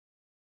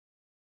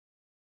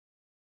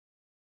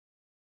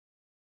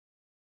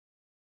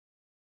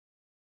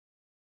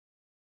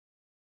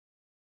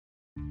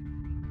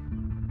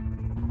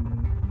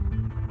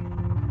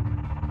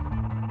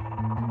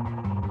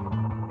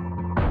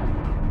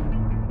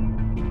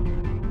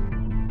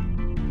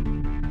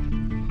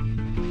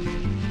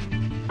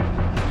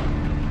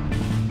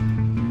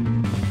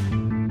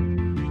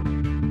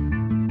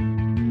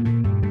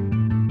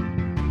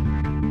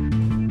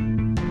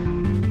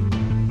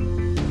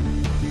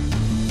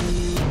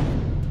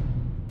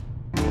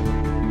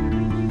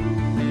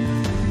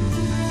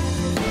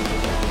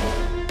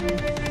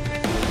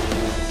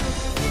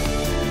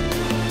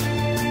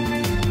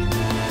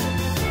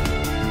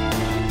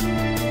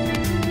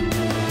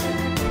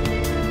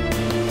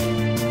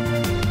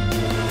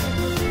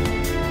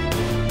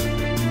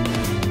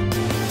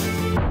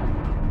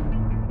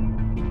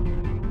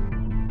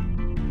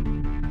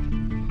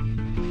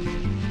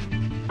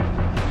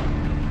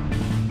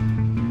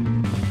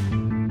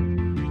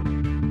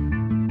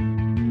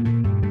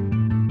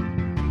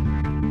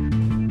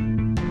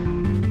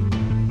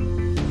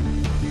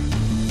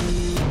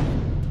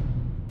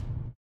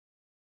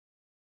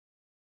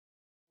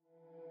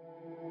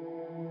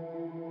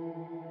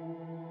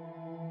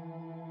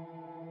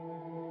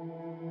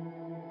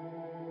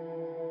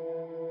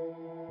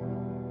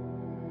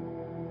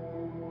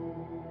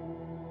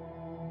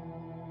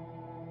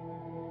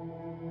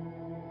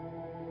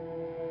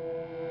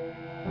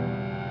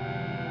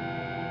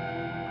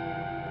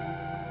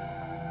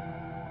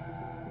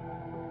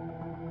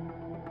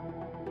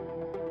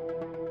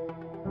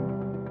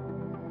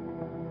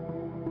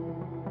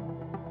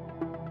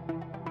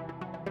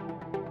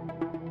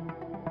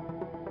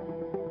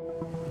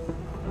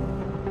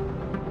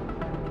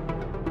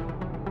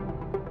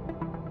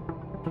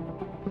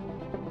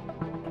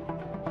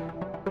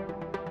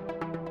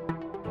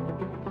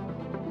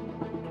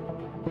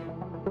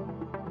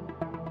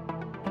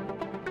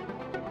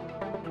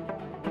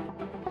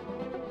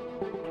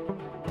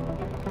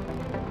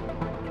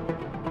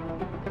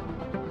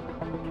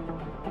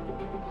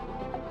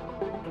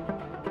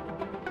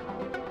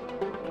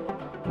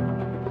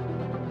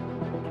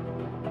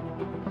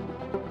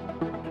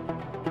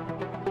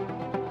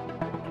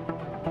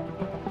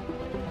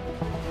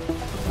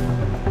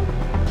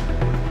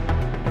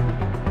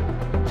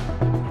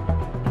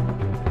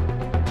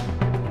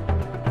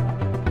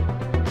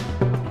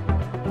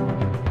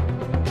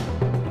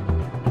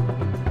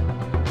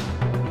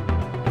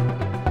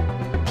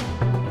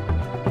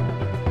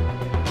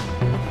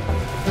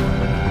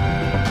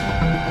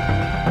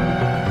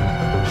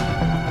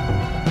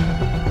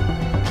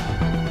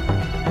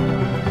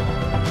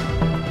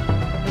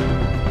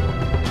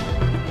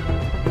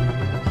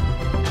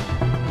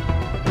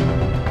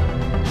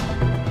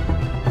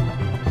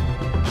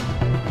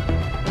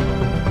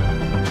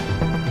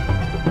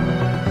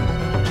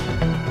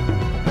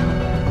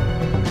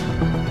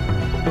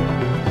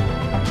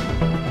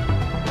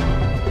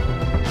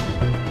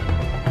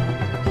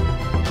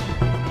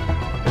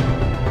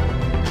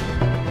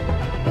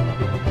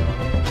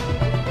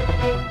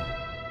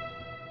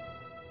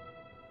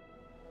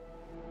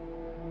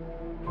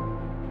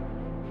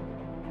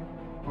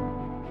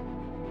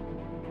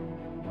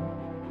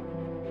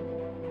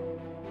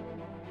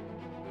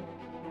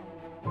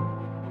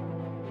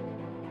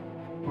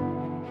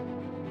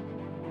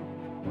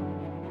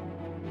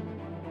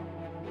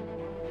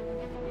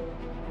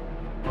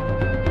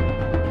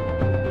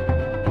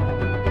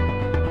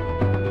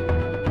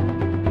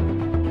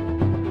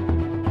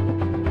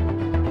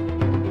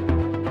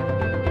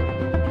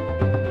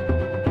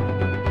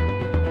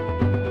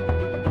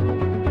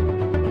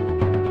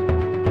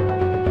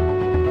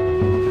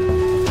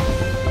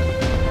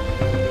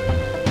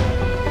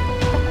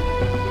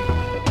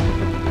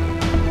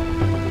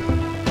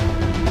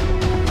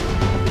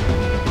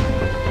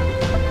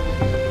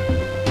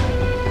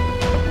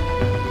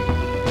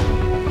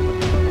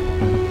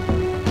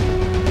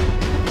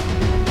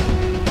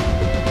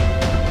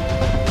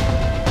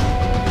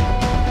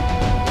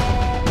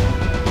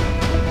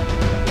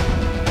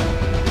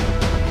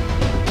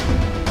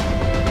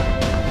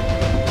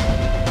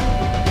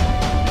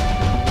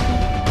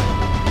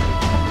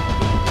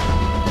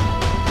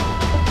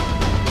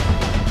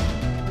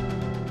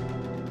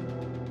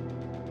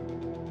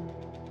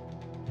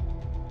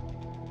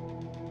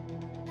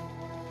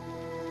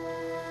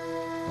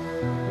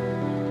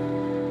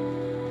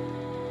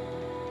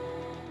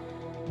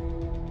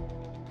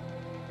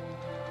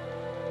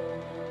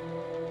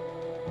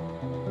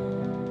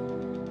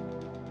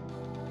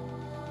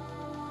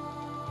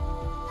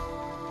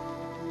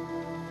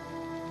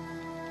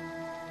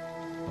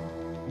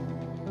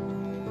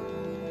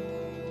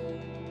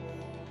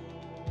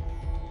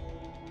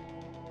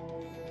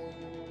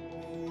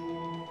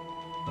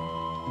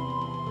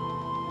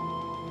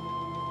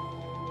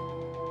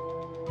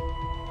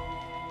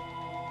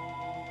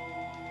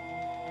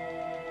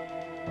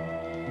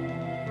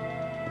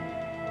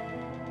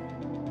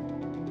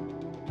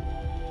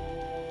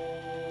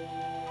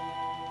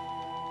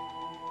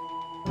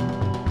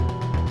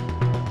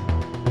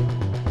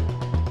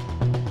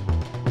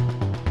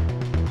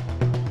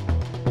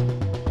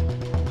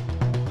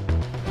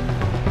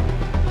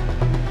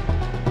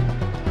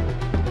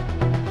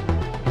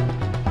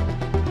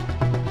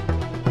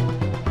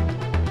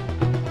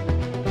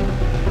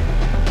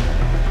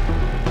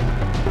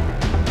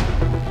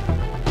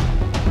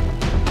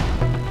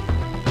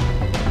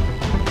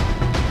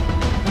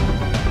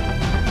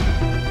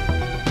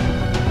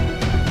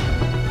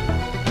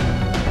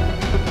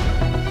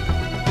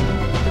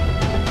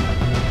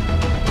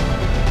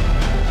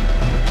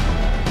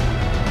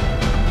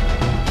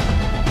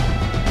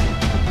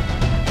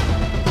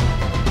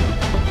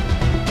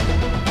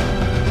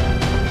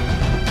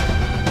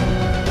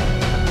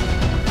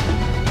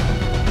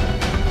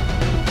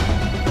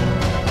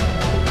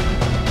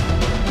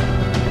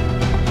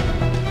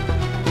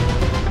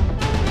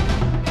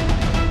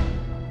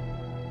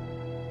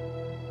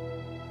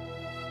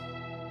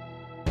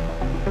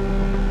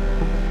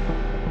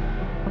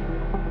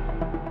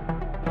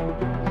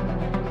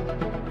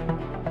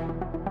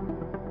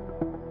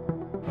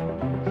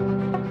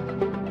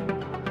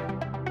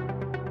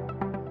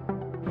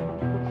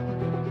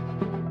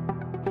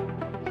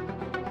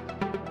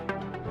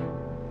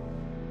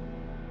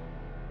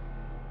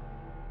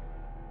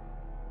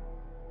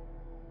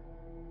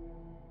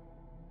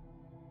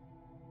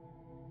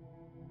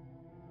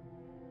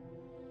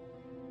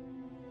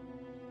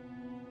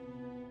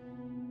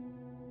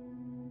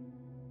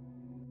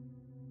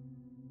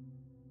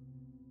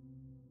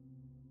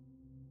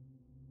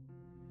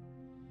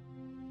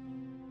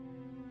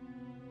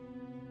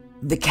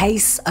The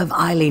case of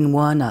Aileen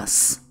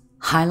Wuornos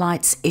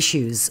highlights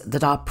issues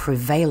that are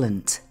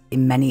prevalent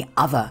in many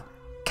other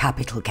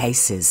capital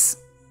cases.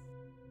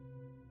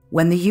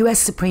 When the US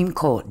Supreme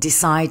Court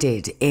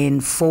decided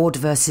in Ford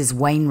v.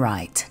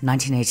 Wainwright,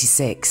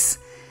 1986,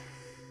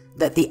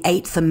 that the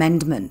Eighth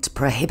Amendment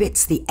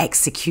prohibits the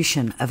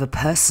execution of a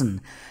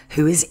person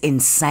who is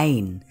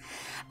insane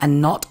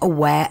and not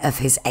aware of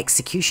his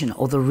execution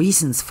or the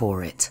reasons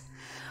for it,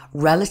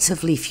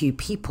 relatively few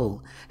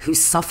people who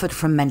suffered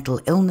from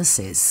mental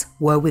illnesses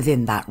were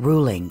within that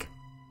ruling.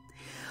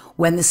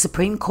 When the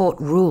Supreme Court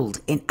ruled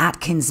in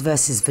Atkins v.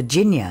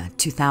 Virginia,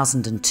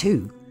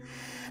 2002,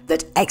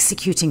 that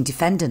executing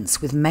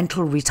defendants with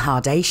mental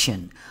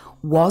retardation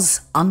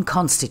was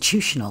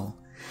unconstitutional,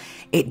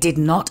 it did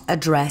not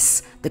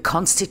address the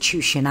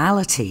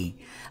constitutionality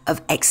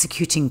of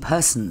executing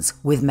persons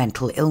with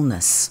mental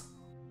illness.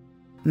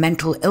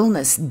 Mental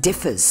illness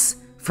differs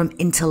from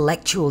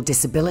intellectual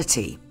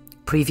disability,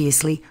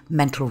 previously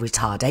mental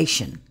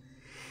retardation.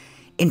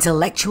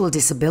 Intellectual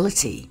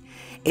disability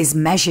is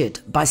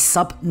measured by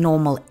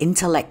subnormal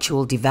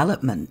intellectual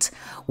development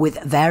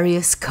with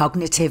various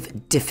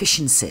cognitive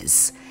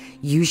deficiencies,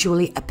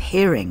 usually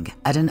appearing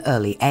at an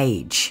early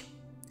age.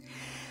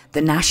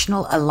 The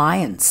National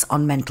Alliance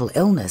on Mental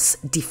Illness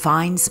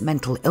defines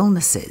mental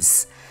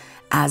illnesses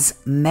as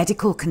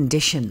medical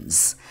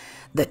conditions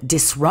that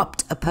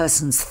disrupt a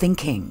person's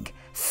thinking,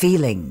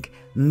 feeling,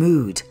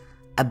 mood,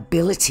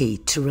 ability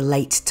to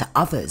relate to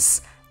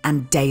others,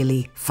 and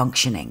daily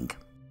functioning.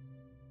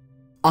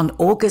 On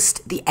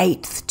August the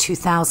 8th,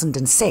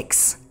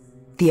 2006,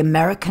 the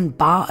American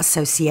Bar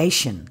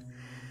Association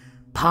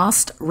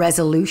passed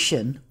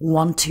Resolution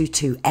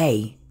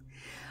 122A,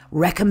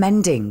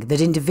 recommending that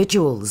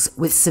individuals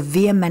with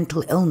severe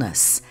mental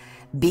illness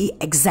be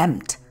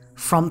exempt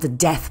from the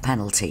death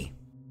penalty.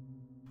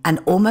 An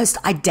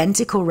almost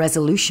identical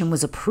resolution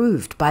was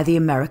approved by the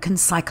American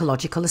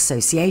Psychological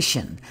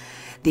Association,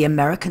 the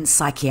American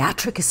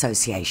Psychiatric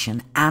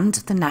Association, and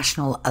the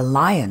National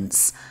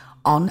Alliance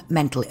on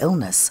Mental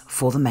Illness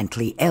for the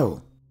Mentally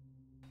Ill.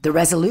 The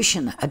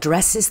resolution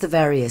addresses the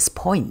various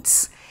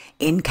points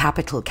in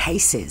capital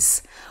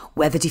cases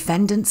where the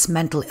defendant's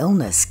mental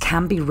illness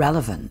can be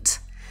relevant,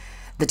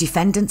 the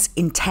defendant's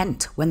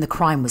intent when the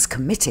crime was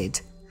committed,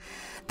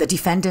 the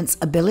defendant's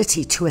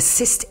ability to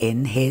assist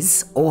in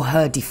his or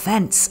her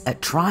defense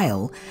at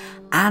trial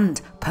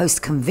and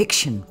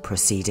post-conviction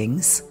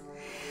proceedings,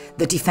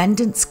 the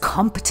defendant's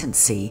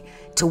competency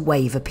to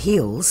waive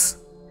appeals,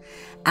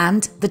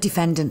 and the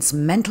defendant's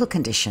mental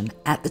condition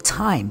at the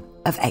time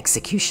of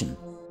execution.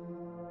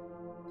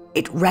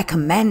 It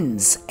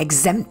recommends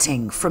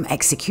exempting from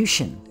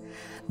execution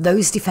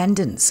those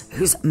defendants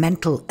whose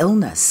mental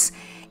illness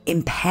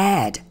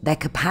impaired their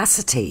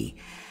capacity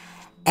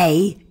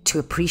A. to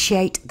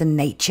appreciate the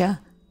nature,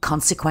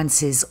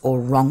 consequences, or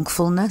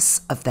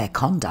wrongfulness of their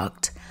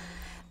conduct,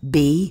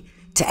 B.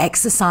 to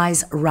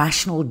exercise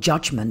rational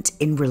judgment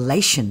in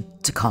relation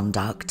to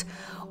conduct,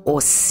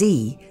 or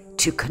C.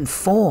 to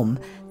conform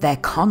their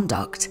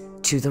conduct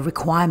to the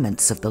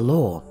requirements of the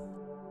law.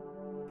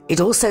 It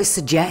also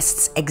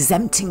suggests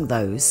exempting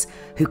those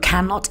who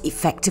cannot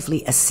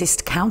effectively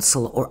assist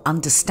counsel or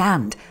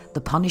understand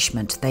the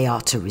punishment they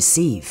are to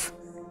receive.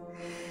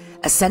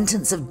 A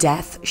sentence of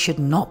death should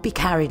not be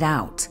carried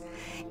out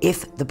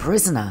if the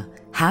prisoner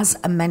has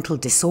a mental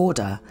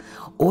disorder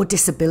or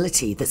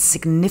disability that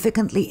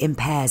significantly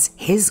impairs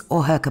his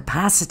or her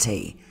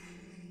capacity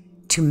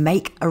to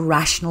make a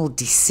rational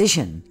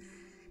decision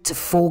to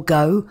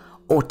forego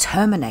or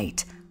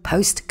terminate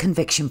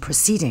post-conviction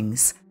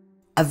proceedings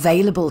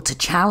available to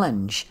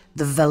challenge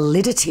the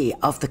validity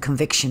of the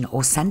conviction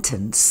or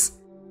sentence,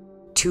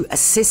 to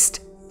assist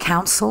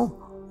counsel,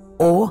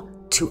 or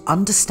to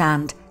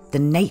understand the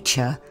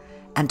nature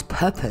and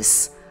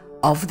purpose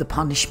of the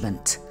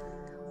punishment,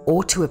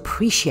 or to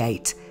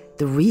appreciate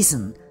the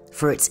reason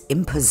for its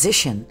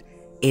imposition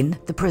in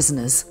the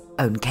prisoner's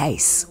own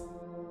case.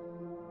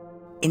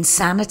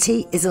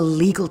 Insanity is a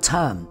legal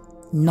term,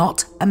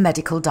 not a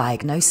medical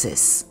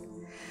diagnosis.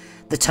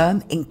 The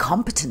term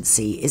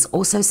incompetency is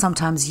also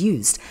sometimes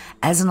used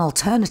as an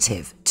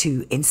alternative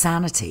to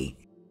insanity.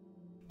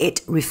 It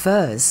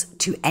refers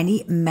to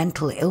any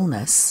mental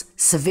illness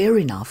severe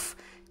enough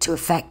to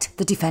affect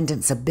the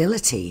defendant's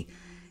ability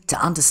to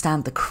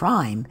understand the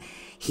crime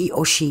he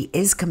or she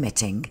is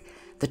committing,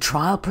 the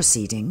trial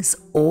proceedings,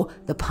 or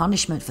the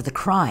punishment for the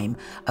crime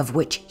of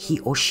which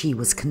he or she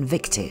was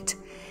convicted.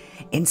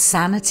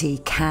 Insanity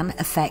can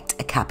affect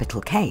a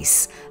capital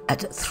case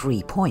at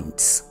 3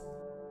 points.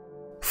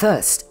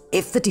 First,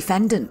 if the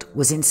defendant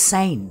was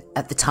insane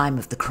at the time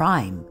of the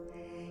crime,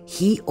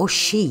 he or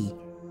she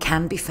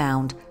can be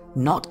found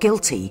not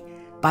guilty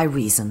by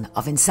reason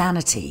of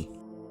insanity.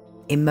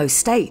 In most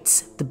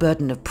states, the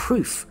burden of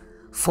proof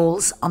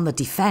falls on the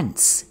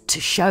defense to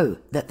show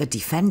that the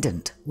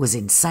defendant was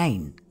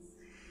insane.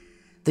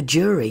 The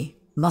jury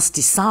must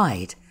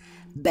decide,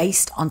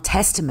 based on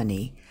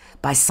testimony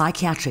by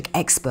psychiatric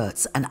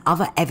experts and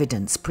other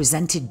evidence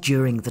presented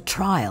during the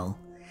trial,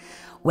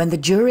 When the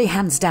jury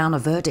hands down a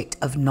verdict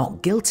of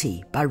not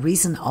guilty by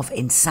reason of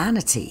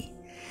insanity,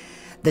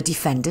 the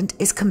defendant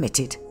is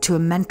committed to a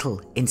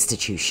mental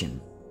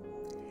institution.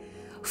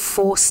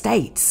 4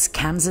 states,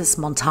 Kansas,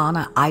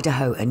 Montana,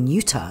 Idaho, and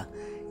Utah,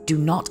 do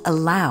not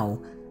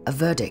allow a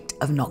verdict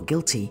of not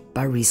guilty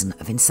by reason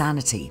of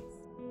insanity.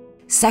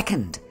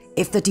 Second,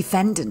 if the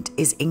defendant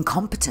is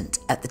incompetent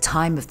at the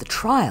time of the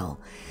trial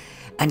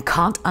and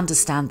can't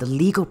understand the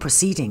legal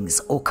proceedings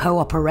or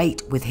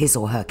cooperate with his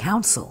or her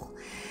counsel,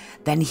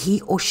 then he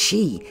or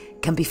she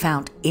can be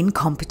found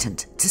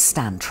incompetent to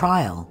stand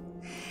trial.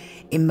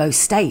 In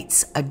most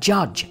states, a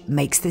judge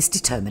makes this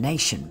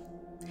determination.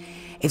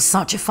 If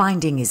such a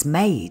finding is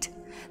made,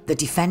 the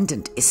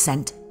defendant is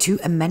sent to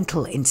a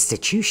mental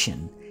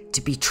institution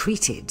to be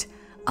treated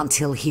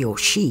until he or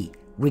she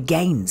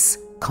regains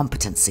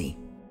competency.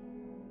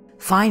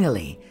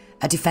 Finally,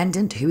 a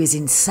defendant who is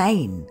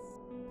insane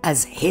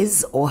as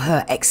his or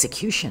her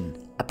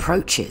execution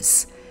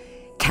approaches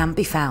can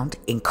be found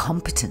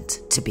incompetent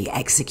to be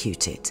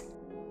executed.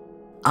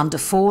 Under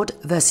Ford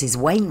v.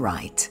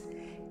 Wainwright,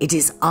 it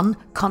is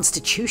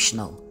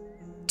unconstitutional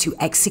to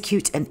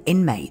execute an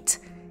inmate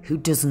who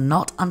does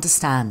not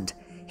understand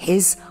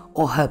his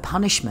or her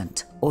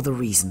punishment or the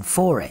reason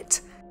for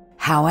it.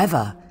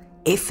 However,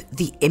 if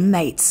the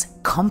inmate's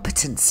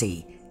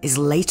competency is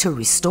later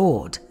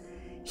restored,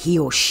 he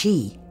or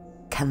she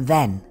can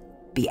then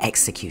be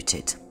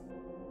executed.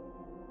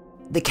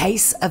 The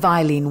case of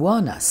Aileen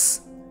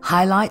Wuornos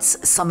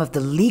highlights some of the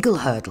legal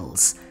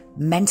hurdles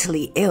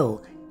mentally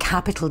ill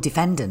capital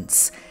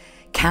defendants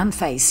can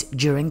face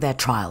during their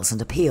trials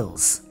and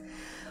appeals.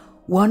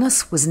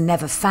 Wuornos was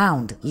never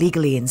found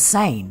legally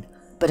insane,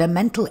 but her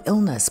mental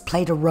illness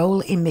played a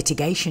role in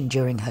mitigation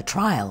during her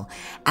trial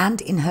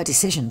and in her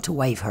decision to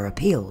waive her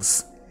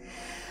appeals.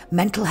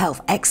 Mental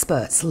health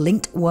experts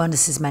linked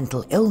Wuornos'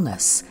 mental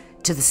illness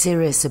to the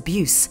serious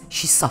abuse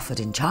she suffered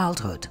in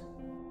childhood.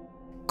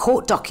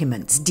 Court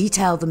documents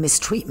detail the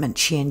mistreatment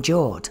she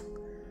endured.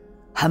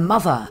 Her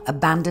mother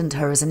abandoned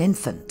her as an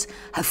infant.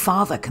 Her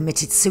father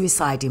committed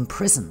suicide in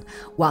prison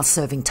while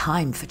serving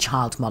time for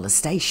child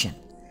molestation.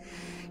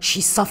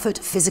 She suffered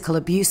physical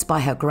abuse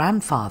by her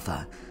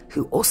grandfather,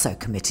 who also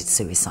committed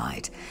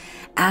suicide,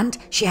 and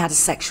she had a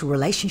sexual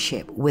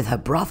relationship with her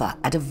brother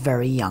at a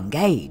very young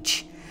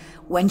age.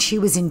 When she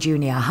was in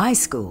junior high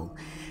school,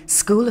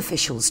 school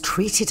officials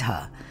treated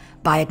her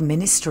by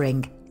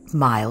administering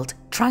mild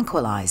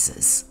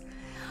tranquilizers.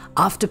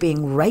 After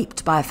being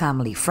raped by a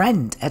family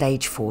friend at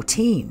age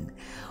 14,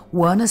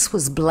 Wuornos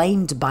was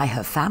blamed by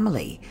her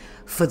family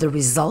for the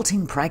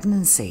resulting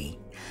pregnancy,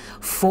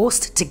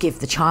 forced to give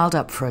the child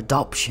up for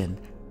adoption,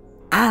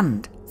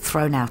 and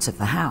thrown out of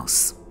the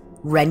house,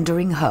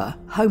 rendering her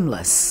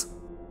homeless.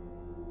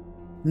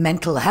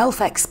 Mental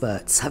health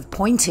experts have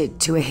pointed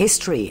to a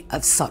history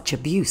of such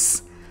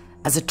abuse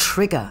as a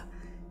trigger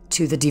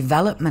to the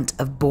development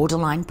of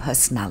borderline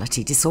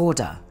personality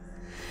disorder.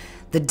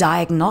 The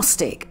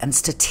Diagnostic and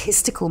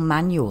Statistical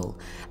Manual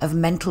of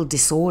Mental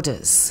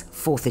Disorders,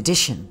 4th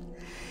edition,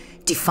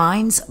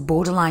 defines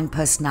borderline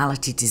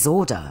personality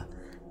disorder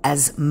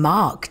as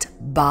marked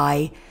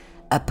by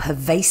a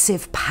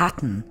pervasive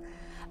pattern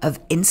of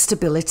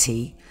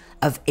instability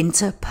of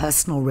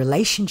interpersonal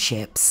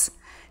relationships,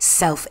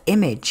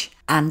 self-image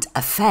and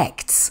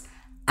affects,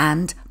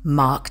 and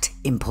marked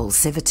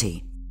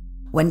impulsivity.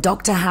 When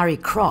Dr. Harry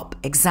Kropp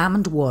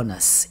examined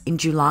Wuornos in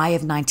July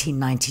of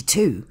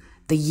 1992,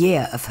 the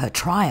year of her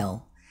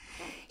trial,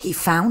 he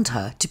found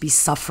her to be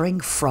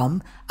suffering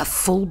from a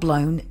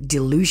full-blown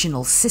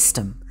delusional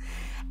system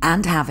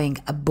and having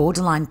a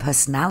borderline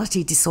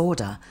personality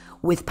disorder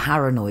with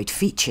paranoid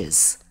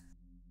features.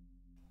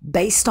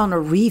 Based on a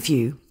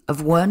review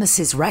of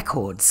Wuornos'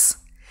 records,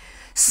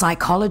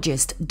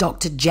 psychologist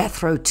Dr.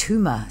 Jethro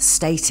Toomer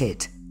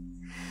stated,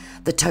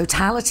 "The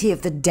totality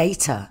of the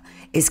data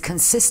is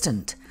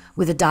consistent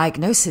with a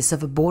diagnosis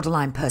of a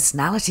borderline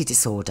personality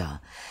disorder,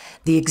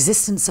 the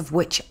existence of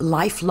which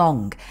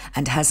lifelong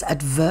and has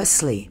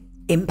adversely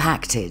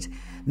impacted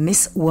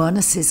Miss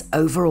Wuornos'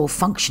 overall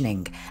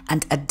functioning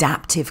and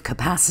adaptive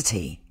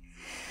capacity.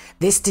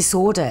 This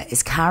disorder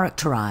is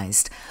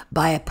characterized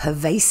by a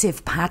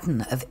pervasive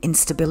pattern of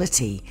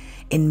instability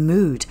in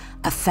mood,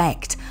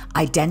 affect,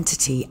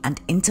 identity,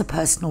 and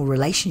interpersonal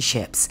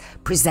relationships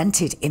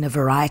presented in a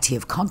variety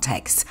of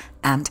contexts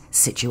and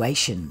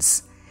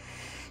situations.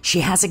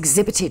 She has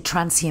exhibited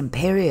transient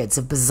periods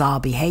of bizarre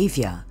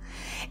behavior,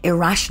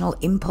 irrational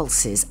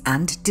impulses,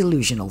 and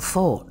delusional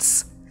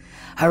thoughts.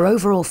 Her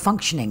overall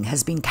functioning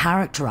has been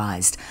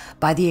characterized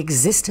by the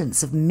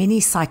existence of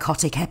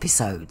mini-psychotic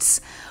episodes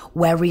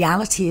where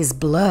reality is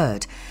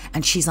blurred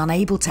and she's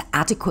unable to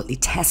adequately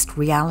test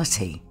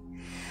reality.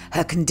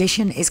 Her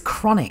condition is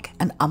chronic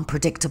and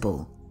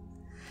unpredictable.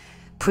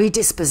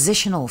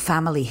 Predispositional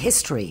family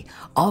history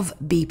of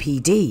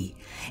BPD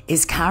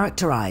is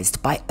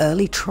characterized by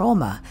early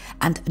trauma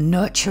and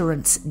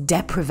nurturance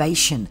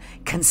deprivation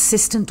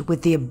consistent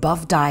with the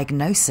above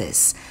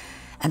diagnosis,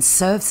 and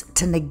serves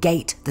to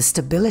negate the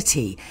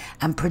stability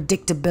and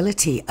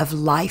predictability of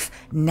life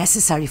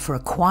necessary for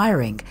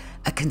acquiring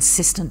a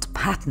consistent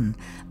pattern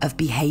of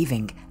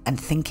behaving and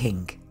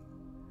thinking.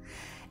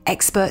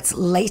 Experts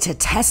later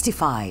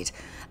testified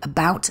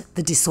about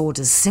the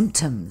disorder's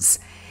symptoms,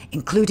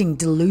 including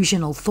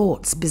delusional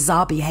thoughts,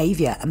 bizarre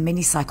behavior, and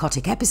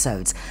mini-psychotic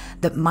episodes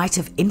that might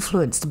have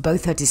influenced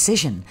both her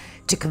decision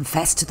to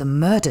confess to the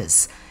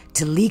murders,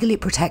 to legally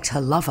protect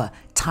her lover,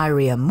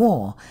 Tyria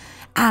Moore,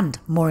 and,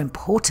 more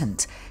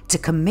important, to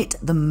commit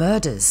the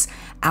murders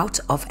out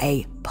of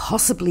a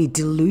possibly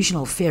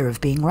delusional fear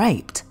of being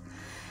raped.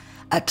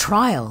 At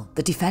trial,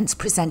 the defense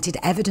presented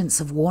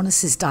evidence of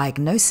Wuornos'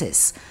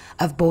 diagnosis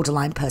of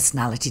borderline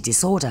personality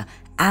disorder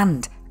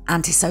and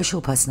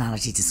antisocial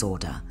personality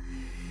disorder.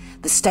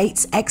 The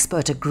state's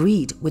expert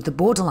agreed with the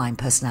borderline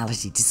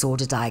personality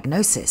disorder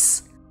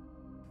diagnosis.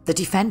 The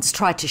defense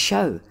tried to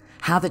show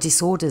how the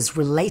disorders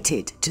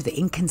related to the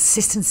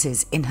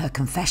inconsistencies in her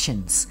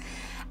confessions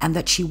and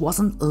that she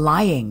wasn't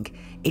lying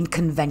in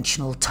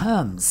conventional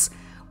terms,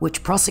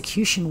 which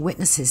prosecution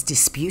witnesses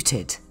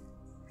disputed.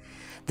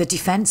 The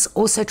defense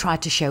also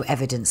tried to show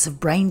evidence of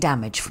brain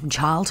damage from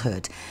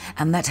childhood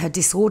and that her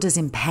disorders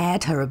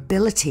impaired her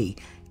ability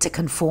to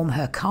conform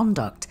her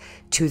conduct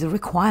to the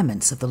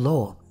requirements of the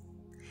law.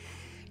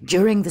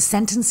 During the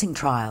sentencing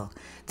trial,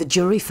 the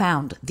jury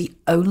found the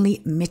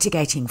only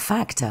mitigating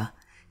factor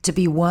to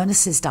be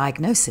Wuornos'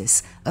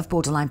 diagnosis of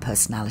borderline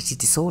personality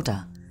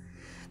disorder.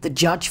 The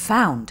judge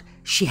found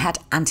she had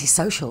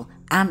antisocial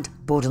and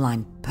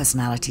borderline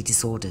personality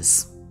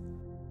disorders.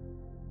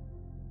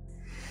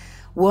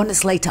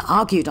 Wuornos later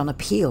argued on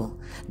appeal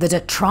that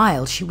at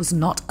trial she was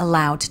not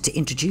allowed to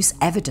introduce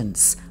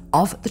evidence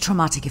of the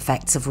traumatic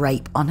effects of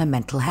rape on her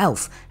mental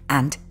health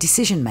and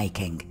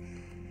decision-making.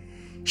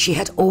 She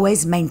had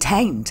always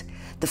maintained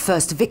the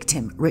first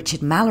victim,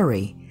 Richard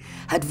Mallory,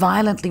 had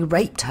violently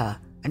raped her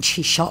and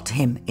she shot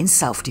him in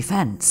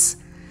self-defense.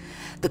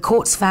 The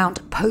courts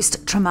found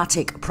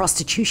post-traumatic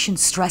prostitution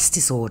stress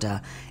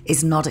disorder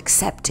is not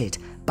accepted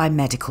by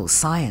medical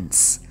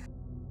science.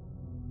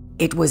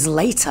 It was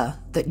later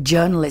that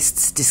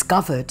journalists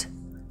discovered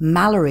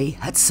Mallory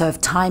had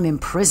served time in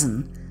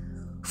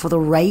prison for the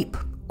rape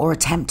or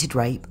attempted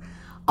rape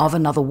of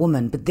another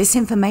woman, but this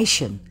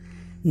information,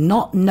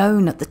 not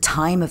known at the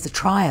time of the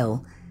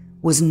trial,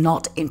 was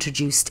not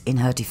introduced in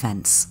her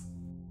defense.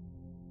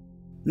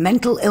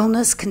 Mental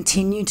illness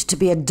continued to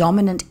be a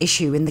dominant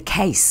issue in the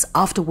case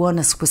after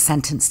Wuornos was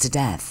sentenced to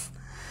death.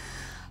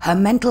 Her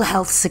mental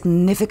health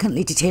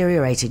significantly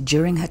deteriorated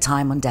during her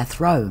time on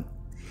death row.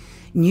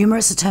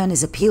 Numerous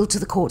attorneys appealed to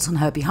the courts on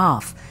her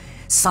behalf,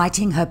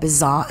 citing her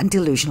bizarre and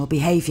delusional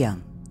behavior.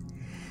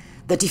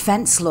 The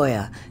defense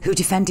lawyer who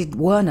defended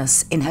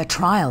Wuornos in her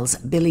trials,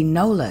 Billy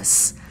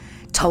Nolas,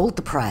 told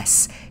the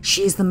press,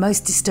 "She is the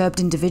most disturbed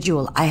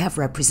individual I have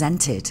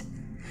represented.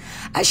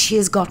 As she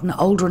has gotten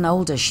older and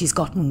older, she's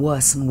gotten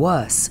worse and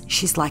worse.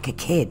 She's like a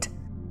kid."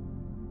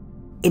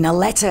 In a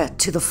letter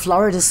to the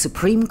Florida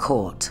Supreme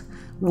Court,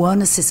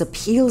 Wuornos'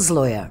 appeals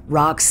lawyer,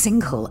 Rag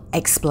Singhal,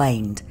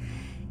 explained,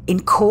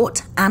 "In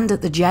court and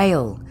at the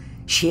jail,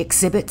 she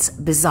exhibits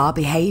bizarre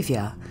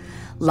behavior,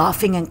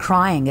 laughing and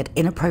crying at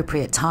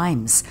inappropriate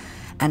times,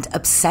 and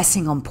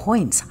obsessing on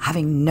points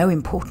having no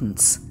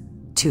importance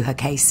to her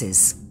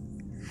cases."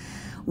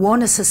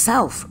 Wuornos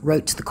herself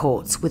wrote to the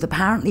courts with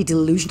apparently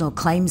delusional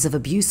claims of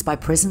abuse by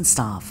prison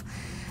staff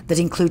that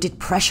included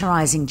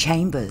pressurizing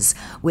chambers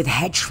with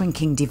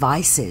head-shrinking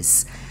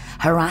devices,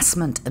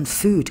 harassment and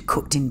food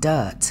cooked in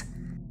dirt.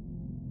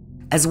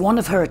 As one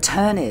of her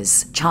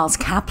attorneys, Charles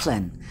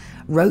Kaplan,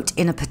 wrote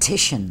in a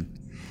petition,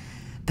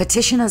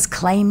 "Petitioners'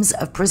 claims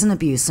of prison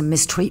abuse and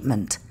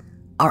mistreatment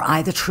are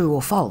either true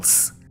or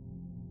false.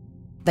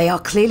 They are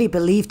clearly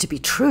believed to be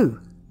true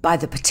by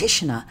the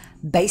petitioner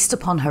based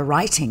upon her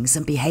writings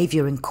and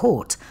behavior in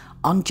court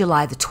on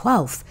July the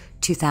 12th,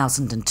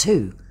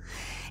 2002.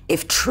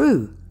 If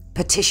true,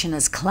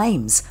 petitioner's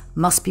claims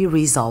must be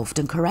resolved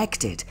and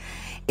corrected.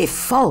 If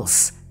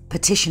false,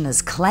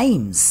 petitioner's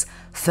claims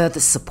further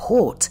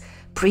support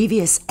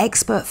previous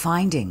expert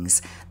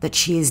findings that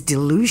she is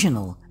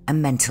delusional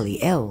and mentally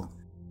ill."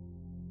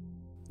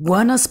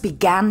 Wuornos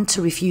began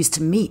to refuse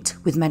to meet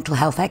with mental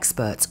health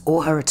experts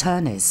or her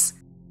attorneys.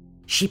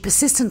 She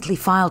persistently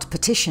filed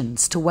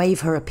petitions to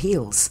waive her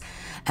appeals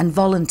and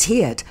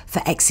volunteered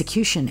for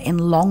execution in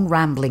long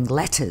rambling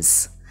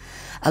letters.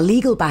 A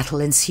legal battle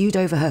ensued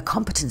over her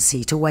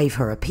competency to waive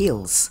her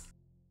appeals.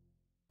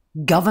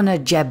 Governor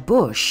Jeb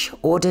Bush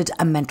ordered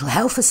a mental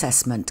health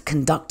assessment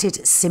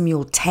conducted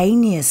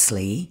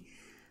simultaneously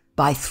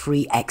by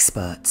 3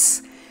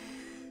 experts.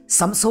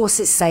 Some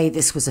sources say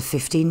this was a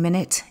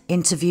 15-minute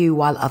interview,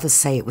 while others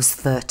say it was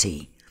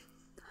 30.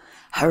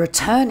 Her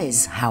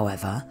attorneys,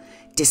 however,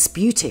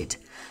 disputed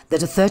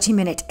that a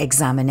 30-minute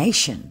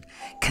examination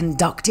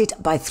conducted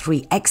by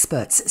 3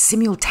 experts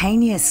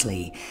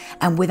simultaneously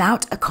and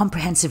without a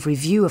comprehensive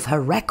review of her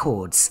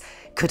records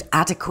could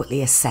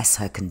adequately assess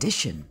her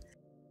condition.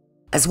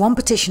 As one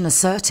petition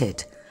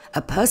asserted,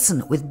 a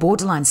person with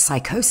borderline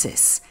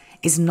psychosis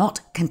is not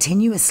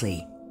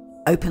continuously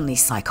openly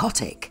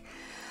psychotic,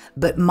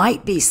 but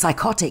might be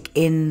psychotic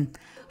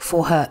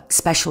for her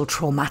special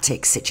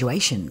traumatic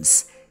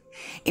situations.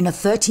 In a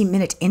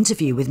 30-minute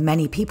interview with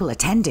many people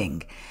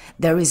attending,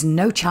 there is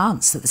no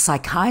chance that the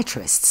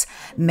psychiatrists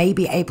may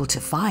be able to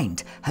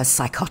find her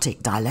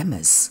psychotic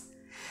dilemmas.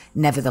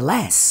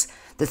 Nevertheless,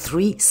 the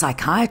 3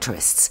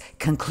 psychiatrists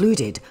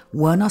concluded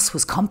Wuornos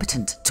was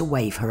competent to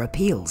waive her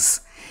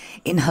appeals.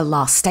 In her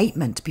last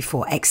statement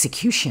before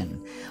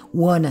execution,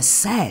 Wuornos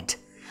said,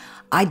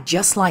 "I'd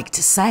just like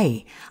to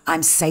say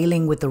I'm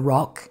sailing with the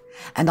rock,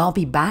 and I'll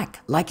be back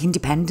like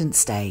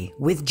Independence Day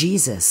with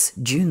Jesus,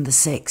 June the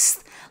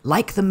 6th,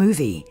 like the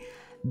movie,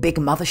 big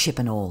mothership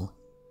and all.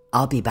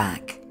 I'll be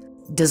back."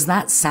 Does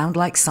that sound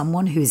like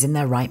someone who's in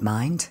their right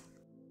mind?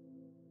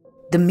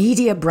 The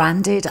media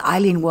branded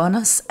Aileen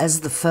Wuornos as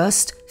the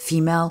first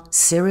female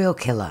serial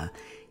killer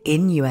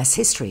in US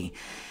history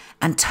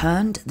and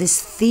turned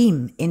this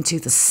theme into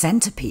the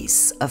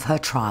centerpiece of her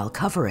trial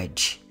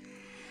coverage.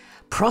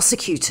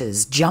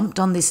 Prosecutors jumped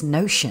on this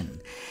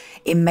notion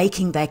in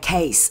making their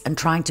case and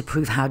trying to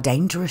prove how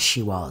dangerous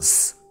she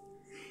was.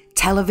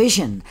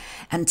 Television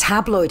and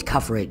tabloid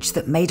coverage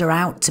that made her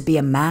out to be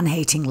a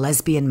man-hating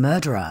lesbian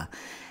murderer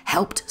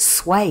helped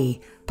sway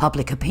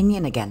public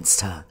opinion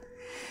against her.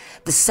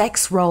 The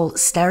sex role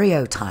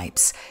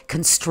stereotypes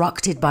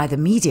constructed by the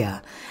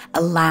media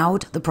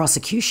allowed the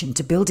prosecution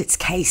to build its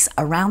case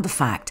around the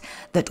fact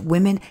that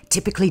women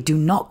typically do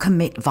not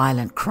commit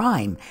violent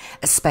crime,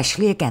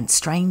 especially against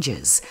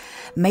strangers,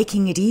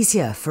 making it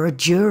easier for a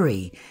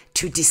jury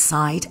to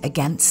decide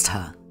against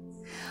her.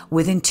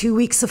 Within 2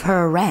 weeks of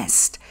her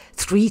arrest,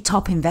 3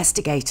 top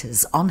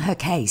investigators on her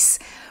case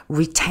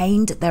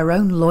retained their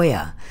own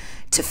lawyer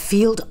to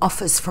field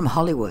offers from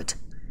Hollywood,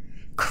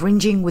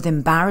 cringing with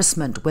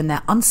embarrassment when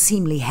their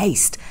unseemly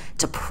haste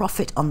to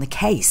profit on the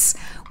case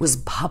was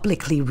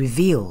publicly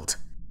revealed.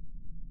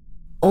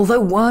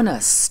 Although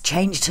Wuornos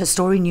changed her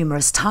story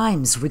numerous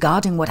times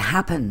regarding what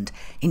happened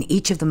in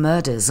each of the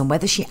murders and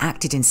whether she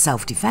acted in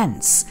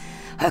self-defense,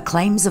 her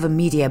claims of a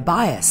media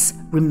bias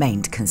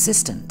remained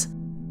consistent.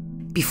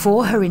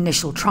 Before her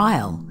initial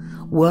trial,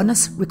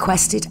 Wuornos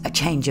requested a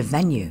change of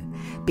venue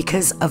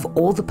because of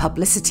all the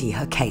publicity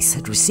her case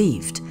had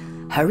received.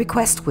 Her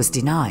request was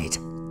denied.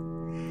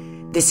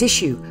 This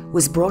issue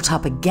was brought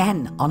up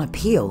again on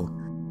appeal,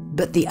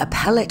 but the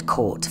appellate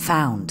court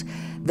found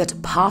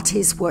that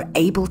parties were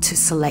able to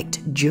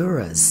select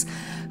jurors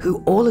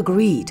who all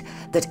agreed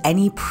that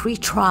any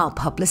pre-trial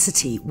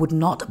publicity would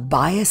not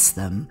bias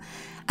them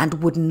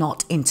and would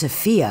not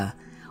interfere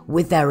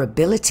with their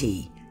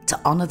ability to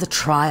honor the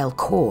trial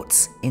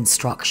court's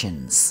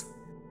instructions.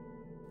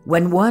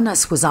 When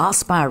Wuornos was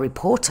asked by a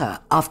reporter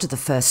after the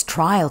first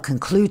trial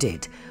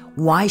concluded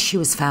why she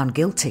was found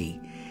guilty,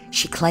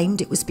 she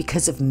claimed it was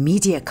because of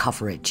media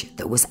coverage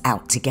that was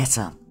out to get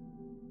her.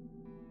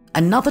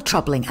 Another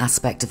troubling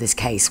aspect of this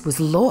case was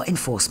law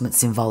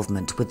enforcement's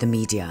involvement with the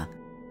media.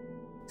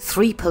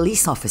 3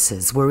 police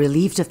officers were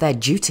relieved of their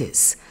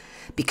duties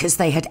because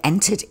they had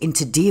entered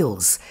into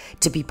deals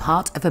to be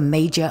part of a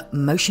major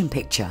motion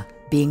picture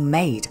being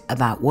made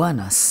about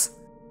Wuornos.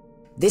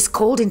 This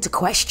called into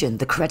question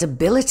the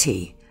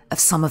credibility of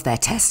some of their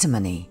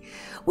testimony,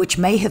 which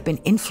may have been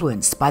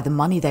influenced by the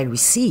money they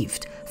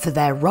received for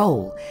their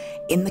role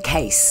in the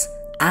case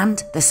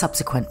and the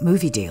subsequent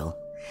movie deal.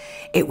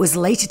 It was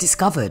later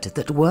discovered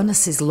that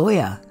Wuornos'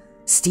 lawyer,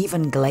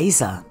 Stephen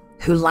Glazer,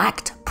 who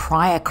lacked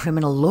prior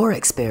criminal law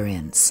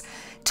experience,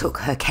 took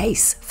her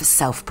case for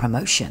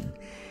self-promotion,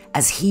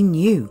 as he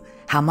knew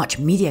how much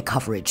media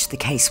coverage the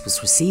case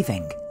was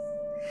receiving.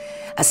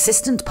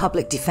 Assistant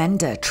Public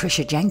Defender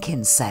Tricia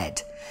Jenkins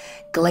said,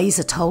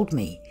 "Glazer told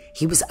me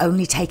he was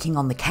only taking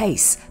on the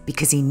case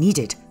because he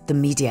needed the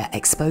media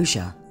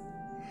exposure."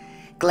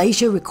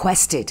 Glazer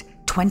requested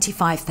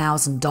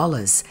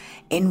 $25,000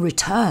 in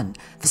return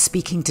for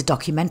speaking to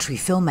documentary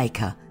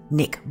filmmaker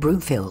Nick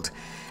Broomfield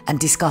and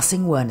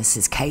discussing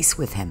Wuornos' case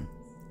with him.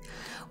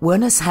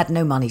 Wuornos had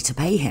no money to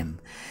pay him,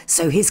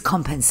 so his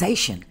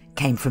compensation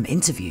came from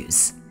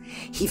interviews.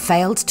 He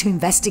failed to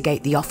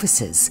investigate the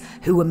officers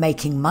who were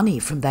making money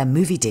from their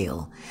movie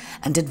deal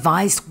and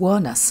advised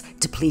Wuornos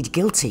to plead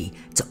guilty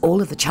to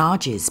all of the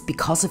charges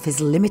because of his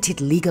limited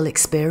legal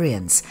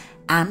experience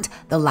and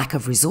the lack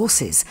of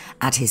resources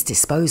at his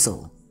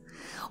disposal.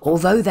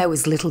 Although there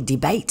was little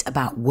debate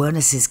about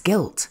Wuornos'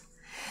 guilt,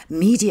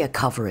 media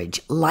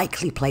coverage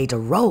likely played a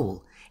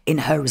role in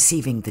her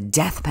receiving the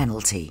death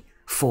penalty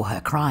for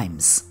her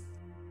crimes.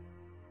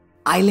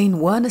 Aileen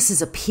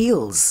Wuornos'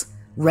 appeals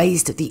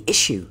raised the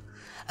issue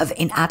of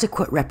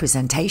inadequate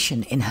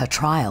representation in her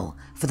trial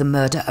for the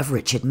murder of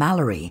Richard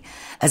Mallory,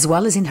 as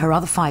well as in her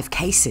other 5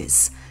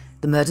 cases,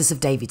 the murders of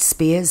David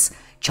Spears,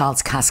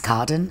 Charles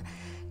Cascarden,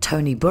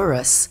 Tony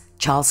Burris,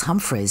 Charles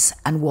Humphreys,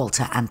 and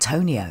Walter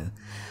Antonio,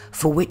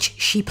 for which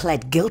she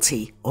pled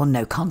guilty or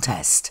no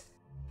contest.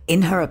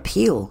 In her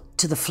appeal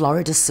to the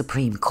Florida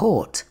Supreme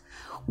Court,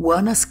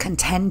 Wuornos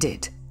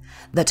contended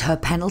that her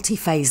penalty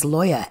phase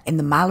lawyer in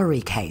the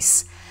Mallory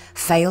case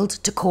failed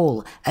to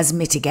call as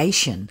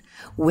mitigation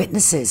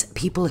witnesses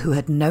people who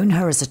had known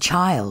her as a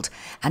child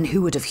and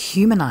who would have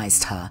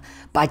humanized her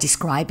by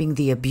describing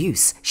the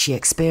abuse she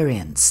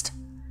experienced.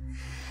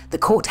 The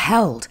court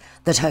held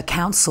that her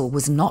counsel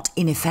was not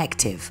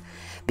ineffective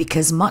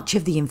because much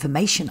of the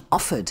information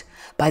offered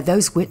by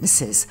those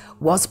witnesses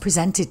was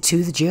presented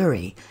to the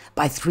jury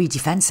by 3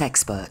 defense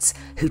experts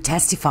who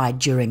testified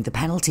during the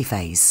penalty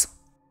phase.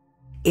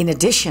 In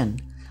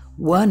addition,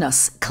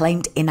 Wuornos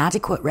claimed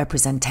inadequate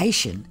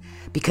representation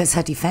because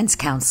her defense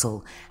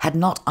counsel had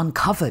not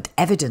uncovered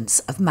evidence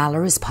of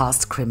Mallory's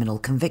past criminal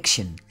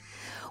conviction,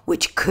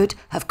 which could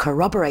have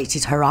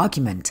corroborated her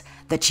argument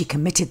that she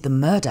committed the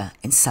murder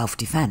in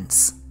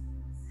self-defense.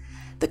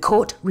 The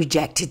court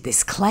rejected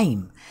this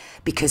claim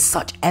because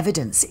such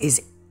evidence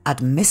is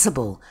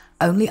admissible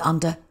only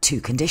under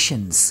 2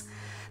 conditions.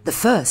 The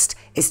first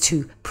is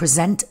to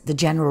present the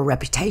general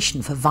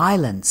reputation for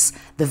violence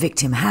the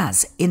victim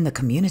has in the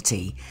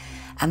community,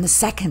 and the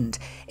second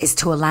is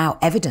to allow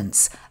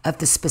evidence of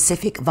the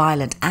specific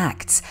violent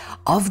acts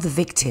of the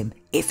victim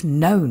if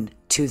known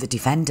to the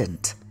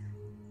defendant.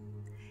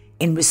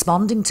 In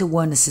responding to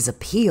Wuornos'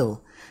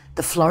 appeal,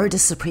 the Florida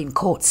Supreme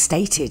Court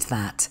stated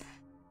that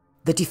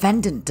the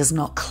defendant does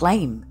not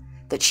claim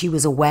that she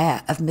was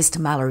aware of Mr.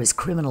 Mallory's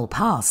criminal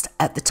past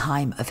at the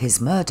time of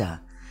his murder.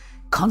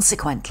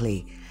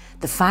 Consequently,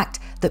 the fact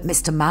that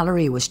Mr.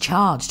 Mallory was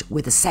charged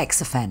with a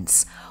sex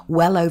offence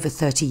well over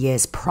 30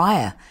 years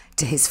prior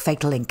to his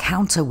fatal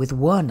encounter with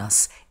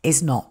Wuornos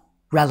is not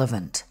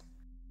relevant.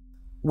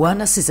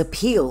 Wuornos'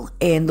 appeal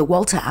in the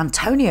Walter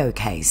Antonio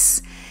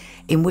case,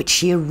 in which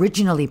she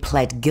originally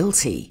pled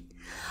guilty,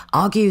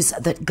 argues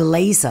that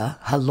Glazer,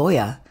 her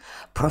lawyer,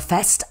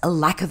 professed a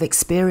lack of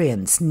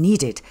experience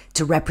needed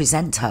to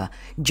represent her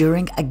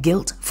during a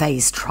guilt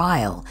phase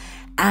trial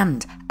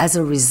and, as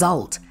a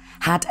result,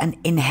 had an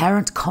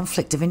inherent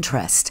conflict of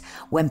interest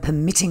when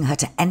permitting her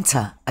to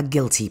enter a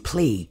guilty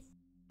plea.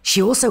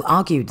 She also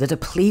argued that a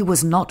plea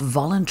was not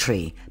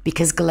voluntary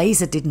because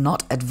Glazer did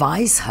not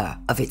advise her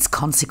of its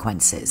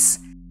consequences.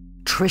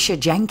 Tricia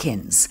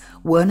Jenkins,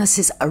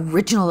 Wuornos'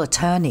 original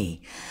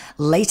attorney,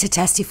 later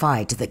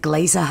testified that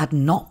Glazer had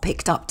not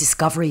picked up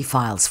discovery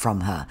files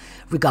from her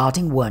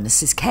regarding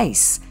Wuornos'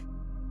 case.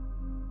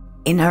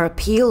 In her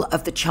appeal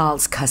of the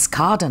Charles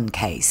Cascardon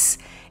case,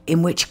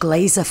 in which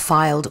Glazer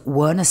filed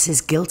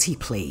Wuornos' guilty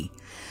plea,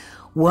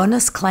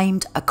 Wuornos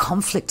claimed a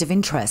conflict of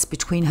interest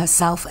between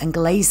herself and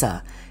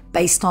Glazer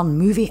based on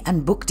movie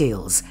and book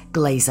deals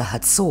Glazer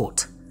had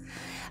sought.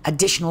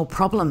 Additional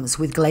problems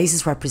with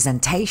Glazer's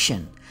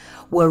representation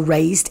were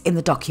raised in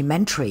the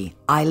documentary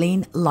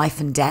Eileen, Life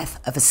and Death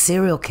of a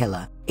Serial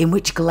Killer, in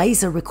which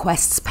Glazer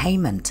requests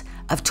payment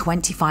of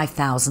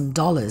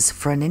 $25,000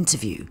 for an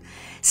interview,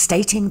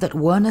 stating that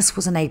Wuornos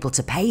was unable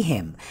to pay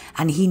him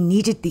and he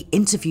needed the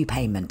interview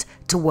payment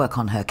to work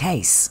on her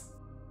case.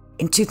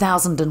 In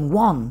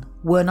 2001,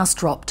 Wuornos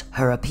dropped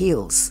her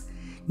appeals.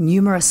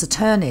 Numerous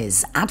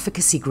attorneys,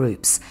 advocacy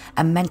groups,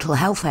 and mental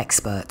health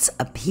experts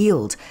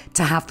appealed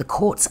to have the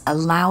courts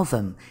allow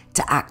them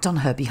to act on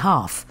her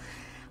behalf,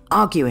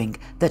 arguing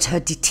that her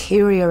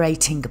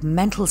deteriorating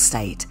mental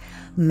state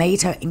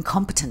made her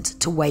incompetent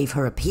to waive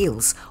her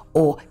appeals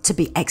or to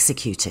be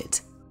executed.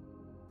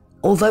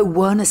 Although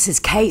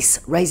Wuornos'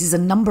 case raises a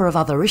number of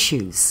other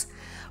issues,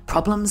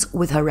 problems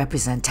with her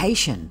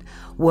representation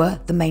were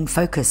the main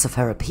focus of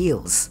her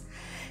appeals.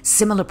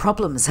 Similar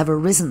problems have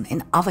arisen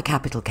in other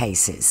capital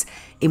cases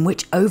in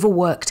which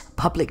overworked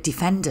public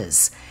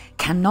defenders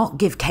cannot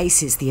give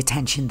cases the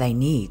attention they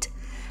need.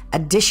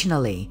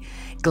 Additionally,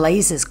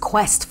 Glazer's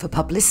quest for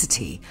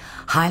publicity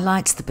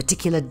highlights the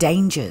particular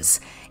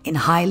dangers in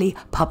highly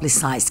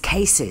publicized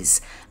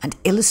cases and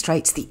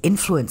illustrates the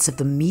influence of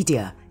the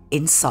media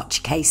in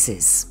such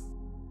cases.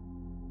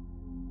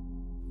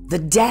 The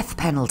death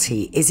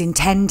penalty is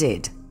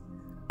intended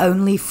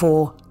only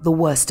for the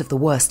worst of the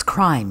worst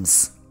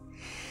crimes.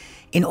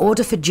 In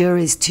order for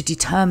juries to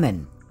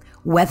determine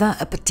whether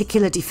a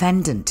particular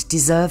defendant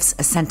deserves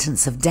a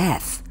sentence of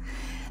death,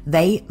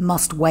 they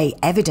must weigh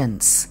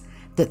evidence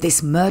that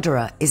this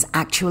murderer is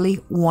actually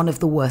one of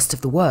the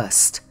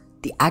worst,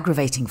 the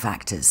aggravating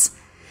factors,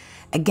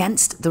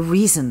 against the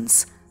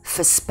reasons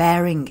for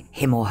sparing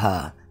him or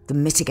her, the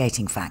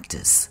mitigating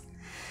factors.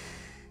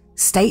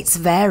 States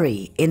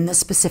vary in the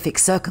specific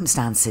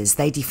circumstances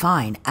they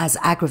define as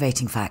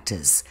aggravating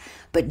factors,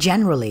 but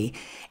generally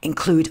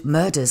include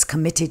murders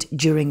committed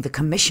during the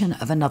commission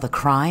of another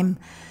crime,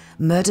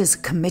 murders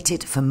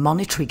committed for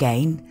monetary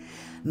gain,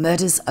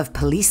 murders of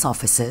police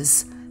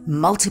officers,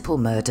 multiple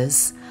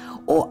murders,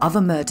 or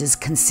other murders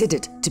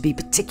considered to be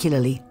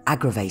particularly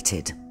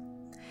aggravated.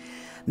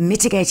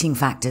 Mitigating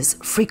factors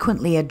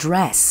frequently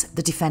address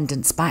the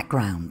defendant's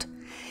background,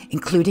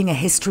 including a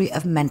history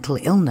of mental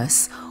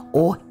illness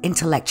or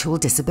intellectual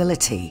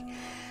disability,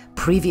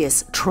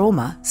 previous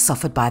trauma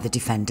suffered by the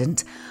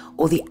defendant,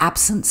 or the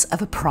absence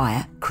of a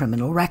prior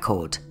criminal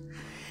record.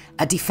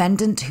 A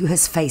defendant who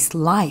has faced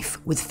life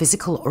with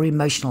physical or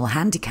emotional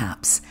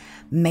handicaps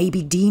may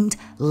be deemed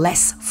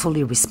less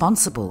fully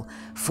responsible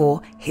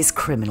for his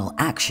criminal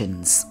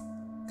actions.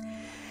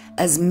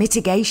 As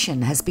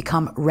mitigation has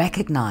become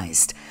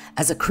recognized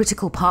as a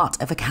critical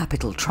part of a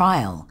capital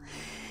trial,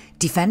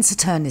 defense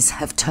attorneys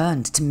have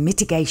turned to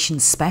mitigation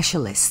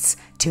specialists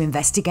to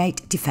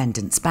investigate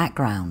defendants'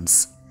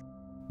 backgrounds.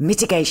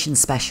 Mitigation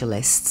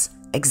specialists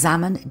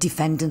examine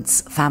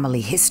defendants'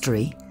 family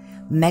history,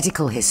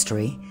 medical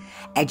history,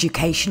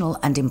 educational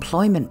and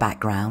employment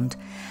background,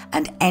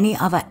 and any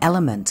other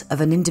element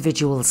of an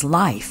individual's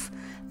life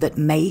that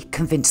may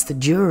convince the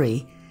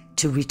jury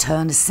to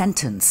return a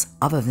sentence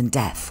other than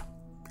death.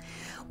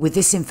 With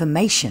this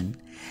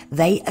information,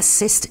 they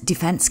assist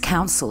defense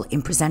counsel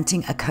in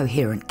presenting a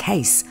coherent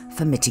case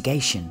for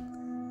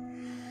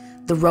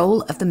mitigation. The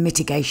role of the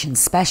mitigation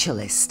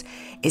specialist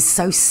is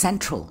so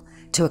central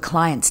to a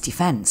client's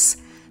defense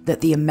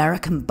that the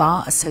American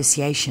Bar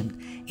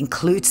Association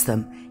includes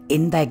them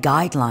in their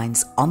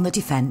guidelines on the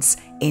defense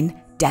in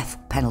death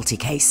penalty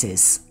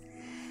cases.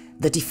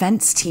 The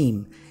defense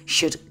team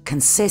should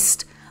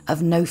consist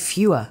of no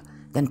fewer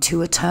than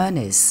 2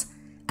 attorneys,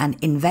 an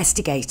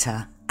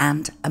investigator,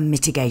 and a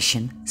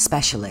mitigation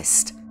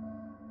specialist.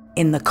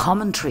 In the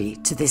commentary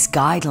to this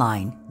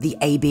guideline, the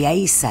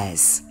ABA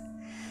says,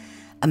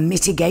 "A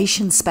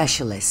mitigation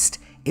specialist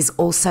is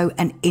also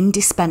an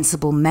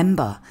indispensable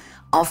member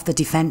of the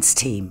defense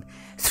team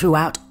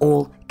throughout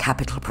all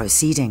capital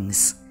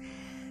proceedings.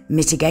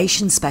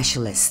 Mitigation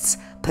specialists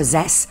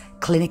possess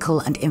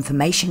clinical and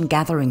information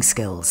gathering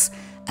skills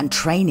and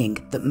training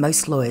that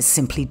most lawyers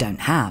simply don't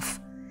have.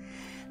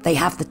 They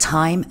have the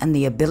time and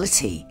the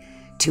ability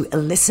to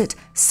elicit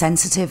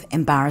sensitive,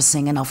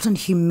 embarrassing, and often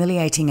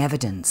humiliating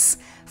evidence,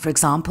 for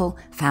example,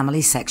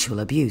 family sexual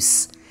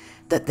abuse,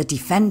 that the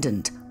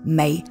defendant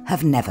may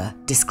have never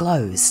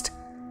disclosed.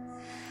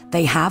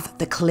 They have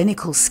the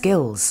clinical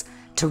skills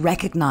to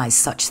recognize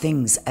such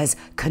things as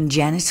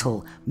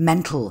congenital,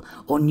 mental,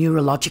 or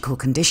neurological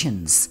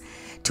conditions,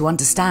 to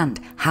understand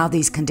how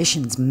these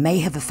conditions may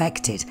have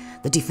affected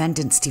the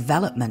defendant's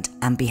development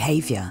and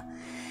behavior,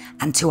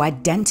 and to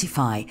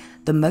identify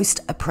the most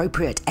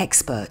appropriate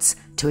experts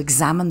to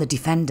examine the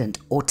defendant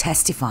or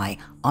testify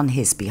on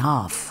his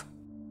behalf.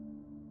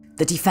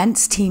 The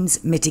defense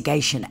team's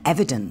mitigation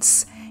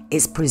evidence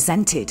is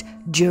presented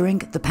during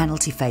the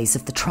penalty phase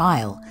of the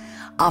trial,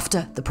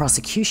 after the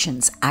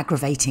prosecution's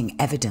aggravating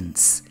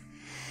evidence.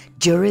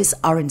 Juries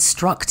are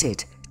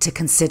instructed to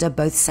consider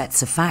both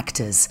sets of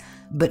factors,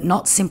 but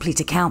not simply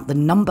to count the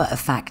number of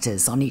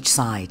factors on each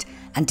side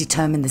and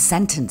determine the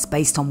sentence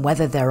based on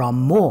whether there are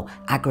more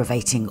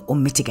aggravating or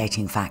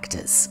mitigating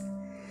factors.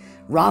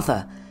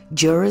 Rather,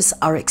 jurors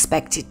are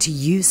expected to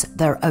use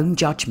their own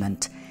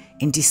judgment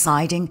in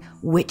deciding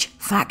which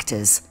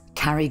factors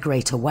carry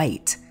greater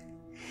weight.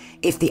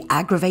 If the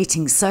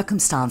aggravating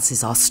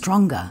circumstances are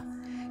stronger,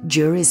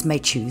 juries may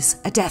choose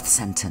a death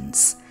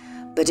sentence,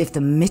 but if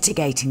the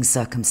mitigating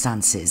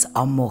circumstances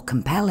are more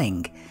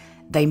compelling,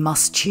 they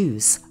must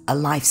choose a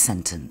life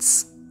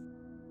sentence.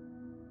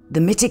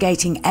 The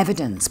mitigating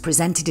evidence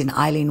presented in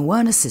Eileen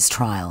Wuornos'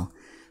 trial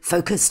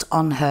focused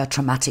on her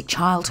traumatic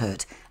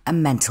childhood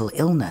and mental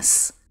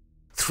illness.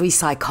 3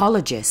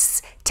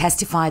 psychologists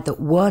testified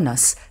that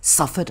Wuornos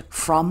suffered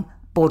from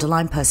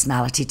borderline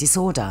personality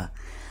disorder,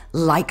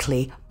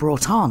 likely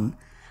brought on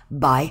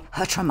by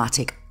her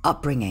traumatic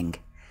upbringing.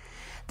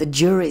 The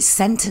jury's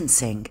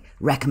sentencing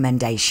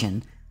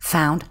recommendation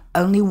found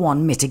only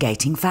one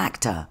mitigating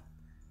factor: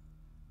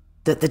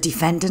 that the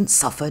defendant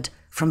suffered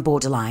from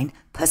borderline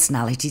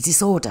personality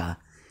disorder.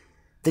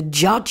 The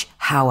judge,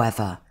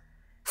 however,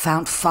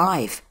 found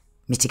 5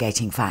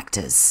 mitigating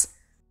factors.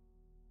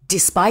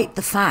 Despite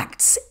the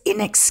facts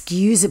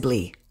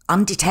inexcusably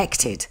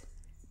undetected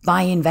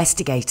by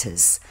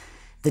investigators,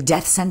 the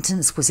death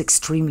sentence was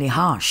extremely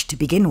harsh to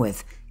begin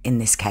with in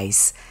this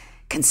case,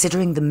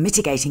 considering the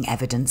mitigating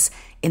evidence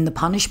in the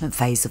punishment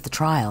phase of the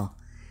trial.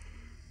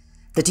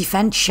 The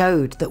defense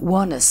showed that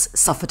Wuornos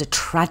suffered a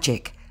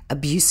tragic,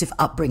 abusive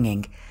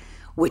upbringing,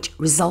 which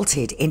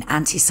resulted in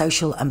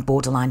antisocial and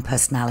borderline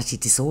personality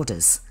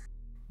disorders.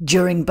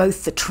 During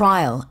both the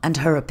trial and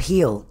her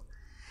appeal,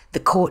 the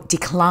court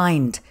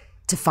declined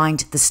to find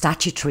the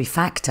statutory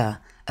factor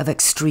of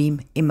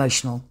extreme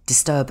emotional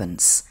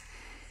disturbance.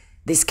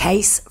 This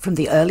case, from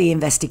the early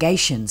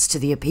investigations to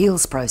the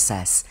appeals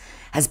process,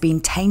 has been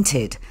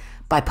tainted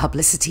by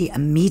publicity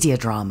and media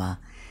drama.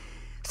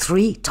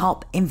 3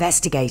 top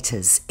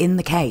investigators in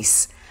the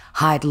case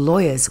hired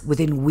lawyers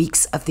within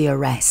weeks of the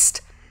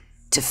arrest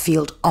to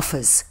field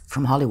offers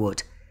from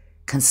Hollywood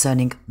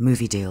concerning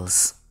movie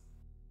deals.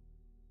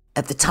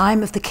 At the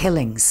time of the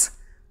killings,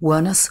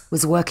 Wuornos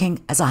was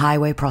working as a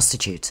highway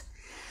prostitute.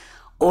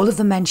 All of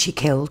the men she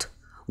killed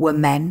were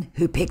men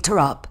who picked her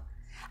up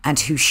and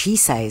who, she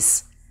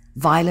says,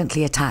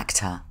 violently attacked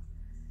her.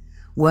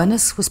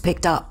 Wuornos was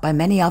picked up by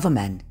many other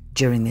men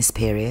during this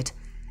period,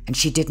 and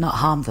she did not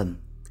harm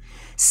them.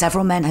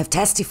 Several men have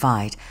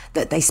testified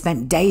that they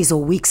spent days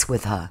or weeks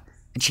with her,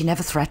 and she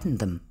never threatened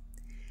them.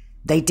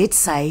 They did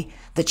say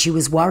that she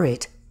was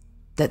worried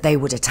that they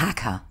would attack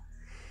her,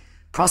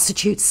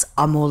 Prostitutes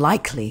are more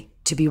likely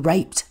to be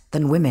raped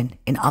than women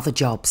in other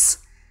jobs.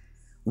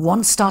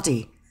 One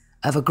study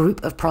of a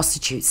group of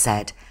prostitutes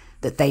said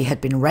that they had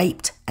been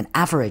raped an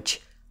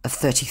average of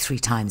 33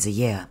 times a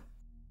year.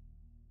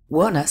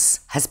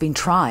 Wuornos has been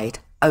tried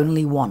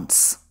only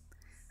once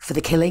for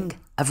the killing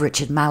of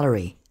Richard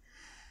Mallory,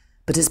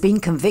 but has been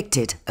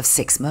convicted of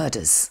 6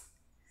 murders.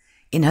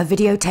 In her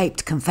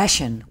videotaped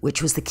confession,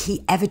 which was the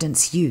key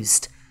evidence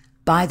used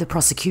by the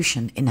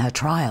prosecution in her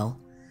trial,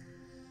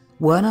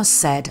 Wuornos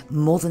said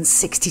more than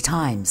 60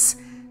 times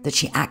that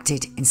she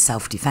acted in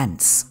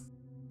self-defense.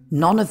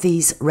 None of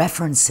these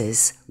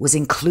references was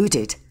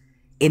included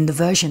in the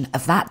version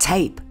of that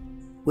tape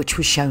which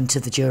was shown to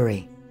the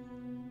jury.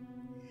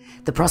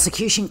 The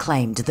prosecution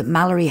claimed that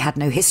Mallory had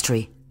no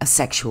history of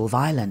sexual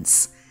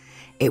violence.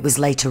 It was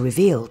later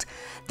revealed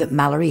that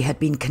Mallory had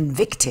been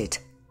convicted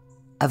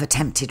of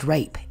attempted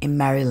rape in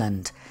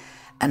Maryland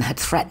and had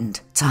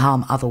threatened to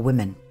harm other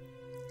women.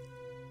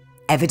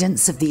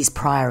 Evidence of these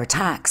prior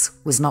attacks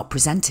was not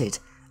presented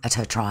at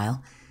her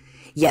trial,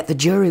 yet the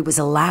jury was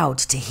allowed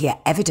to hear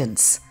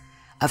evidence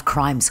of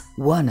crimes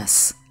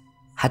Wuornos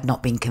had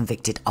not been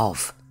convicted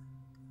of.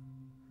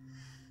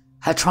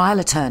 Her trial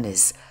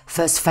attorneys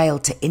first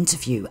failed to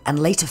interview and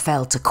later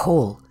failed to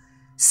call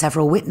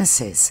several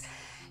witnesses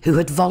who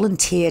had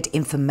volunteered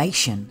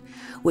information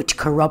which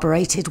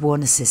corroborated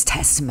Wuornos'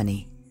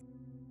 testimony.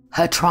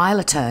 Her trial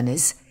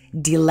attorneys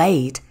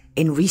delayed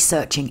in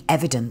researching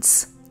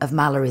evidence of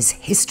Mallory's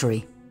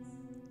history.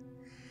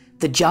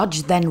 The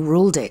judge then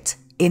ruled it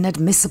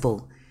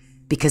inadmissible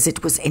because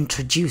it was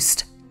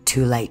introduced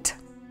too late.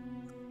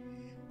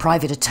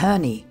 Private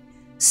attorney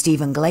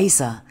Stephen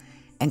Glazer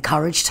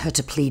encouraged her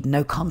to plead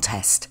no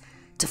contest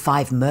to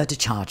 5 murder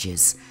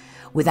charges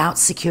without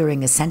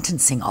securing a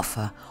sentencing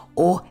offer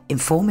or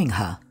informing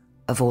her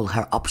of all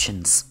her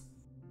options.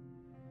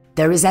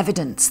 There is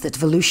evidence that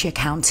Volusia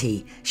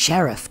County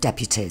Sheriff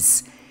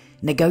deputies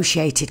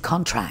negotiated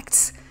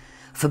contracts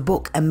for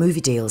book and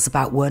movie deals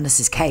about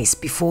Wuornos' case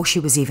before she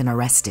was even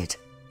arrested.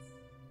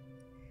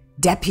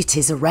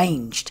 Deputies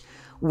arranged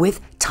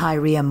with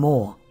Tyria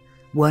Moore,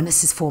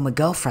 Wuornos' former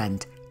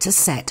girlfriend, to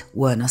set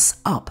Wuornos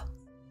up.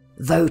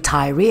 Though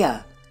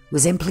Tyria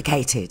was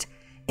implicated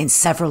in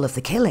several of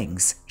the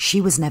killings, she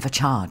was never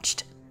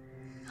charged.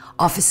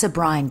 Officer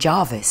Brian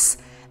Jarvis,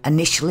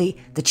 initially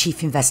the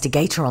chief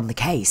investigator on the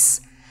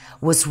case,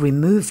 was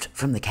removed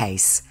from the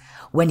case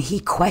when he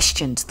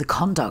questioned the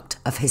conduct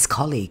of his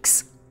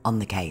colleagues on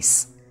the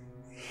case.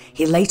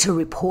 He later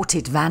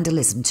reported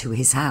vandalism to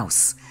his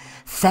house,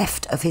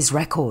 theft of his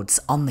records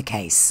on the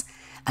case,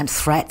 and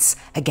threats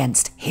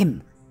against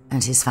him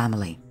and his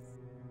family.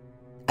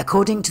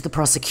 According to the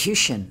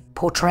prosecution,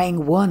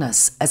 portraying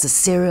Wuornos as a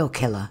serial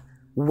killer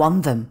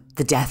won them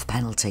the death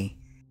penalty.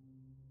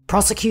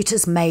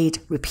 Prosecutors made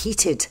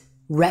repeated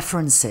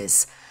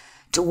references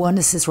to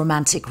Wuornos'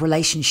 romantic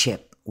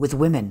relationship with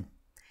women.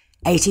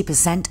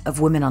 80% of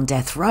women on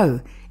death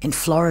row in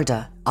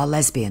Florida are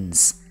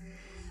lesbians.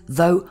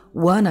 Though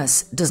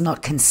Wuornos does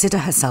not consider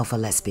herself a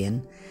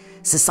lesbian,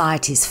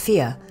 society's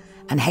fear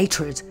and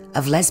hatred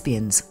of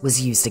lesbians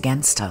was used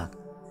against her.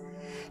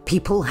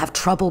 People have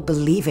trouble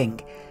believing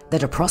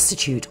that a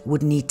prostitute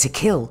would need to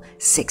kill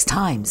 6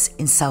 times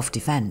in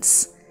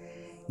self-defense.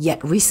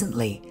 Yet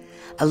recently,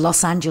 a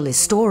Los Angeles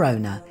store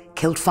owner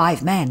killed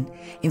 5 men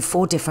in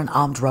 4 different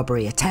armed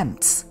robbery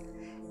attempts.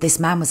 This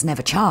man was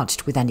never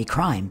charged with any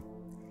crime.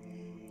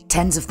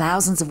 Tens of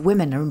thousands of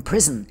women are in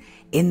prison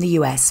in the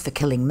US for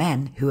killing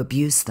men who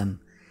abuse them.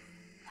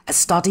 A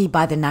study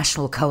by the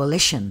National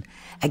Coalition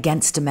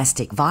Against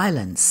Domestic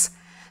Violence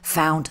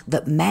found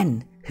that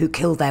men who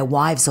kill their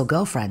wives or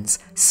girlfriends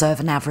serve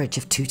an average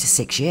of 2 to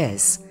 6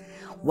 years,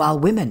 while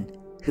women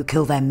who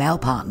kill their male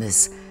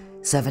partners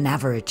serve an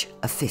average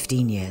of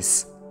 15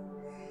 years.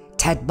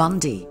 Ted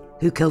Bundy,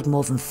 who killed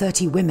more than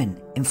 30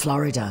 women in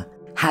Florida,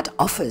 had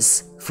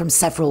offers from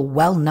several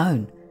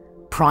well-known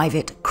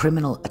private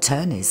criminal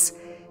attorneys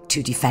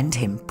to defend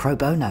him pro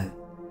bono.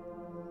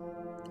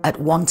 At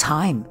one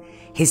time,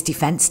 his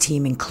defense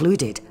team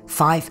included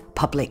 5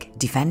 public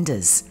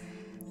defenders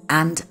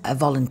and a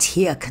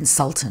volunteer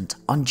consultant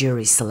on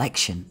jury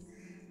selection.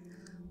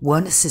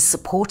 Wuornos'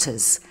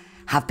 supporters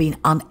have been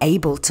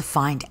unable to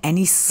find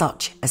any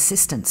such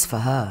assistance for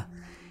her.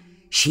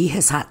 She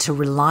has had to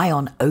rely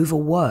on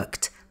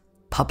overworked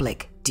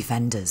public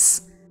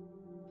defenders.